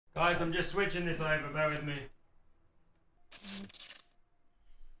Guys, I'm just switching this over, bear with me.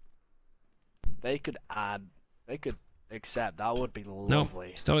 They could add, they could accept, that would be lovely.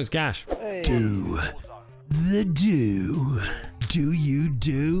 Nope, still looks gash. Hey. Do. The do. Do you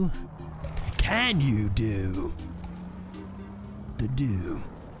do? Can you do? The do.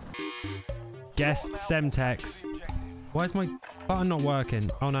 Guest Semtex. Why is my button not working?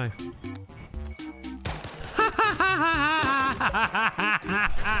 Oh no.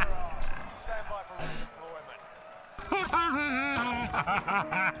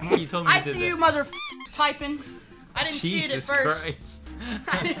 I see you, mother typing. I didn't see it at first. Jesus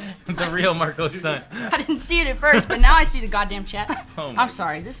Christ. The real Marko stunt. I didn't see it at first, but now I see the goddamn chat. Oh I'm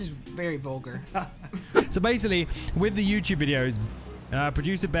sorry, this is very vulgar. So basically, with the YouTube videos,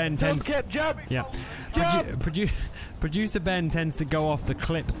 producer Ben tends. Yeah. Producer Ben tends to go off the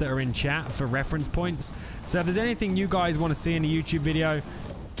clips that are in chat for reference points. So if there's anything you guys want to see in a YouTube video,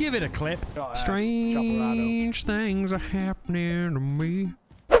 give it a clip. Strange things are happening to me.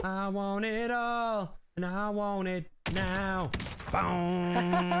 I want it all, and I want it now.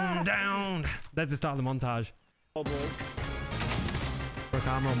 Boom, down. That's the start of the montage. Oh boy. Broke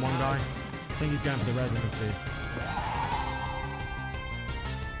armor on one guy. I think he's going for the resonance, dude.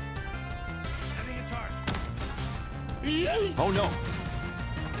 Oh no.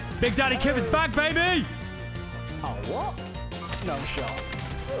 Big Daddy Kip is back, baby! Oh what? No shot.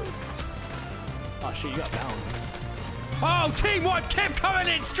 Oh shit, you got down. Oh, Team 1 Kip coming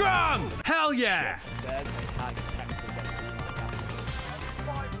in strong! Hell yeah!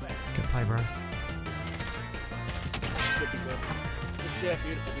 Good play, bro. Yeah,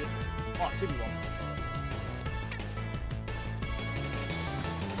 beautiful, beautiful. Oh, 2v1.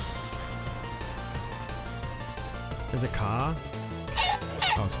 There's a car.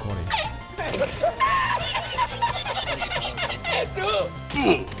 Oh, it's quality.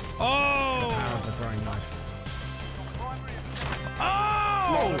 Oh! Out the throwing knife.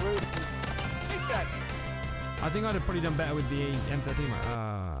 Oh! I think I'd have probably done better with the M13.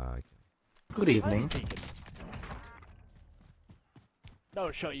 Right? Good evening.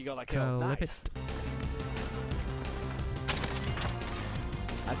 No shot, you got that kill. Nice.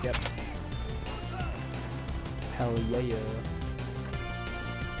 Nice get. Hell yeah.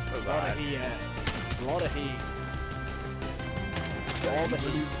 A lot of heat. A lot of heat. All the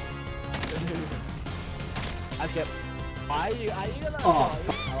heat. Nice get. Are you gonna? Oh.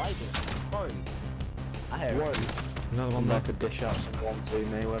 I like it. Fine. I hear it. Another one I there. could dish out some 1-2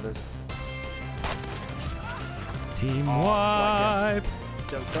 Mayweathers. Team wipe!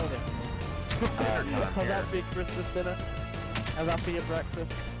 Don't tell me. Have that for your Christmas dinner? Have that for your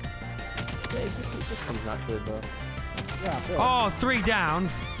breakfast? Yeah, it just comes naturally, bro. Yeah, I feel Oh, 3 down.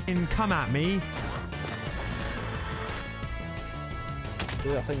 F***ing come at me. Do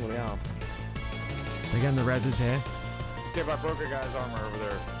that thing we are. Again, the res is here. Okay, I broke a guy's armor over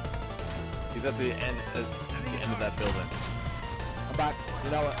there. He's at the end of that building. I'm back.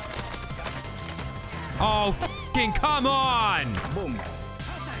 You know what? Oh, f***ing come on! Boom.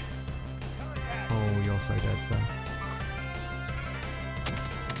 Oh, you're so dead, sir.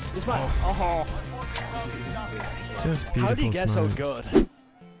 This man. Oh. Just beautiful. How do you get so smokes. good? I'm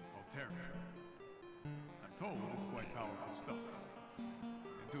told it's quite powerful stuff.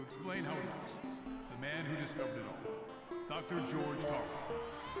 And to explain how it works, the man who discovered it all, Dr. George Carl.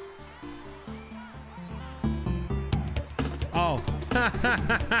 Oh.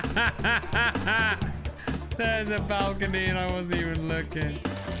 There's a balcony and I wasn't even looking.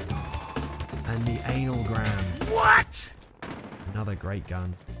 And the anal gram. What? Another great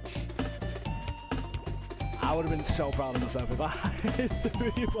gun. I would have been so proud of myself if I hit the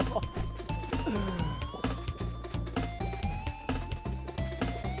rebound.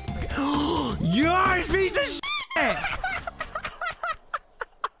 Yours piece of shit!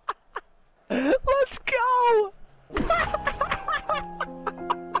 Let's go!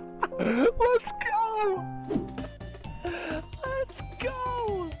 Let's go! Let's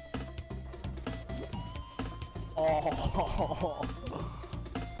go! Oh!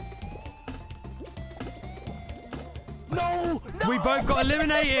 No! We both got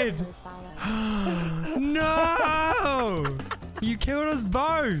eliminated! No! You killed us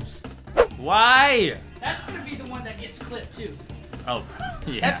both! Why? That's gonna be the one that gets clipped too. Oh,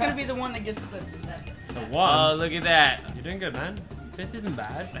 yeah. That's gonna be the one that gets clipped. The one. Oh, look at that. You're doing good, man. 5th isn't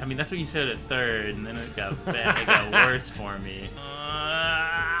bad. I mean, that's what you said at 3rd, and then it got bad. It got worse for me.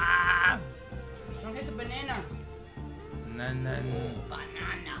 Don't hit the banana. Banana.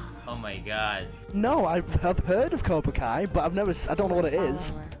 Oh my god. No, I've heard of Cobra Kai, but I don't know what it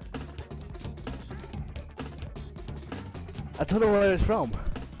is. I don't know where it's from.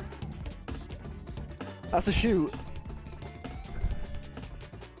 That's a shoot.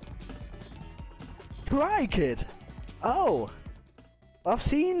 Karate Kid. Oh.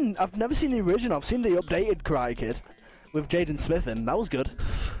 I've never seen the original. I've seen the updated Karate Kid with Jaden Smith in. That was good.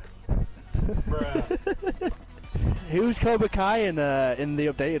 Who's Cobra Kai in the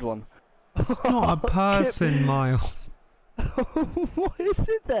updated one? It's not a person, Myles. What is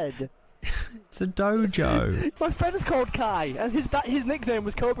it then? It's a dojo. My friend is called Kai, and his nickname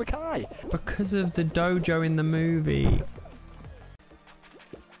was Cobra Kai. Because of the dojo in the movie.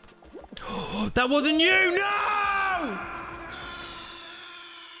 That wasn't you! No!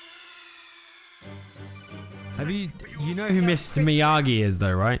 Have you know who Mr. Miyagi is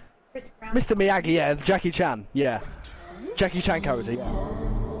though, right? Mr. Miyagi, yeah, Jackie Chan, yeah. Jackie Chan character, yeah.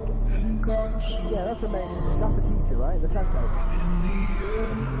 Yeah, that's the main, that's the teacher, right? The Chan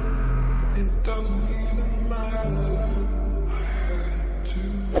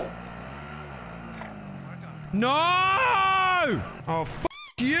No! Oh, f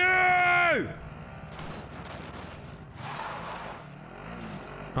you!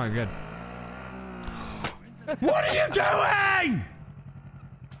 Alright, good. What are you doing?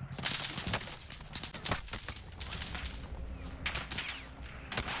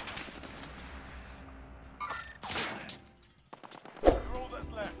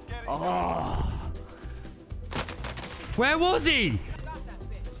 Oh. Where was he?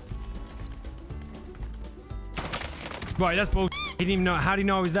 Right, that's bull. He didn't even know. How do you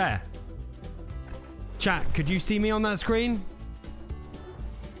know I was there? Chat, could you see me on that screen?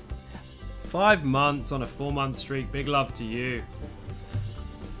 5 months on a 4-month streak. Big love to you.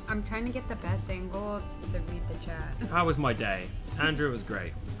 I'm trying to get the best angle to read the chat. How was my day? Andrew, was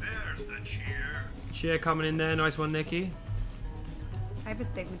great. There's the cheer. Cheer coming in there. Nice one, Nikki. I have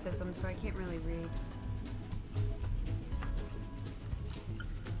astigmatism, so I can't really read.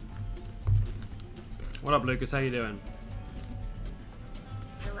 What up, Lucas? How you doing?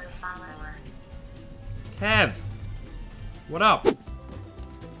 Hello, follower. Kev. What up?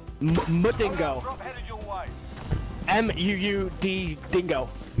 Mudingo. M-U-U-D dingo.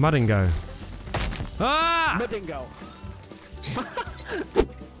 Muddingo. Ah! Mudingo.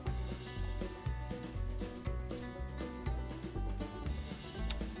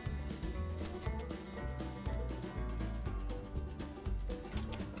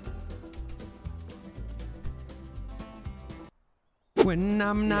 When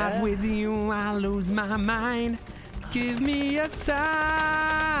I'm not with you, I lose my mind. Give me a sign.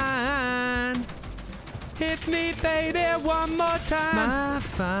 Hit me, baby, one more time. My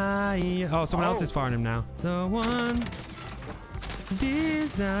fire. Oh, someone else is firing him now. The one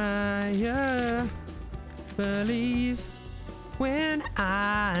desire. Believe when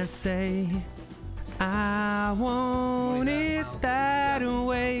I say I want it that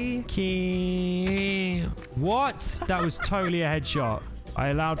way. What? That was totally a headshot. I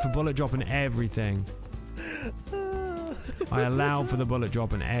allowed for bullet drop and everything. I allowed for the bullet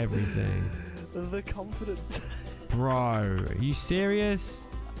drop and everything. The confidence. Bro, are you serious?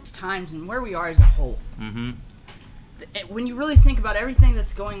 Times and where we are as a whole. Mm-hmm. When you really think about everything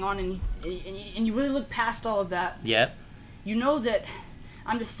that's going on and you really look past all of that, Yep. you know that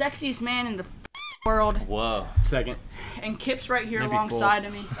I'm the sexiest man in the world. Whoa. Second. And Kip's right here Maybe alongside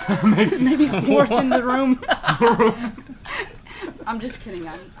of me. Maybe fourth in the room. I'm just kidding.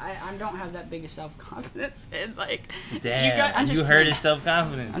 I don't have that big of self-confidence. And like, Damn. You hurt his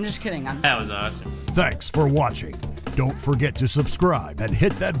self-confidence. I'm just kidding. That was awesome. Thanks for watching. Don't forget to subscribe and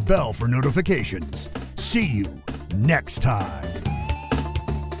hit that bell for notifications. See you next time.